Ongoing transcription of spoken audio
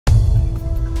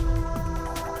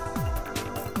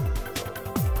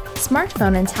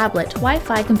Smartphone and Tablet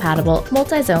Wi-Fi Compatible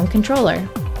Multi Zone Controller.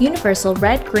 Universal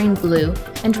red, green, blue,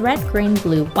 and red, green,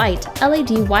 blue, white LED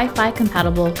Wi-Fi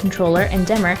compatible controller and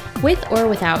dimmer with or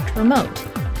without remote.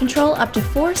 Control up to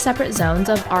 4 separate zones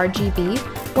of RGB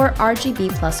or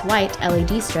RGB+White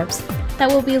LED strips that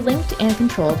will be linked and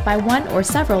controlled by one or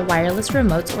several wireless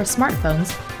remotes or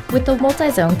smartphones with the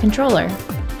multi-zone controller.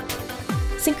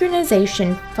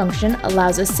 Synchronization function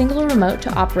allows a single remote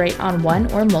to operate on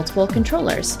one or multiple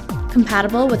controllers.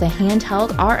 Compatible with a handheld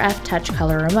RF touch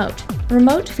color remote.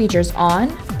 Remote features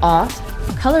on, off,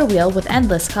 color wheel with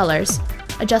endless colors,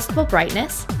 adjustable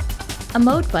brightness, a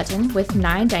mode button with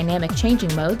 9 dynamic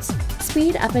changing modes,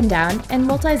 speed up and down, and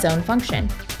multi-zone function.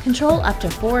 Control up to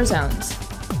 4 zones.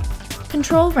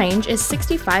 Control range is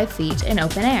 65 feet in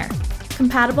open air.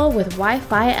 Compatible with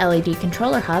Wi-Fi LED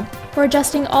controller hub for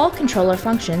adjusting all controller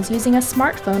functions using a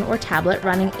smartphone or tablet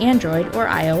running Android or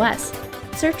iOS.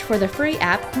 Search for the free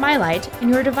app milight in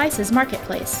your device's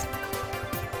marketplace.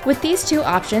 With these two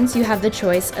options, you have the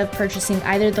choice of purchasing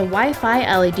either the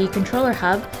Wi-Fi LED controller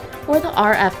hub or the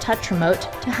RF touch remote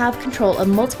to have control of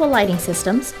multiple lighting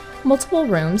systems, multiple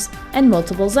rooms, and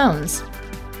multiple zones.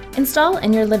 Install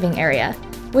in your living area.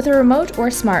 With a remote or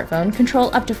smartphone, control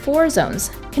up to 4 zones,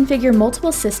 configure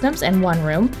multiple systems in one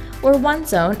room or one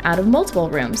zone out of multiple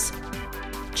rooms.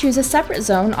 Choose a separate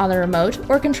zone on the remote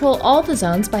or control all the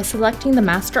zones by selecting the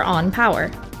master on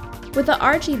power. With the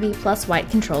RGB+White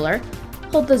controller,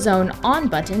 hold the Zone On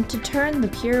button to turn the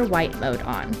pure white mode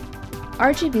on.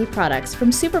 RGB products from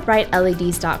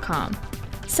superbrightleds.com.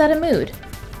 Set a mood.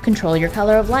 Control your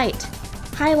color of light.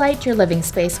 Highlight your living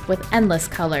space with endless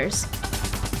colors.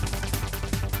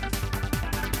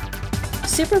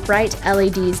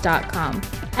 superbrightleds.com.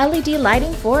 LED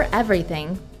lighting for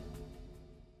everything.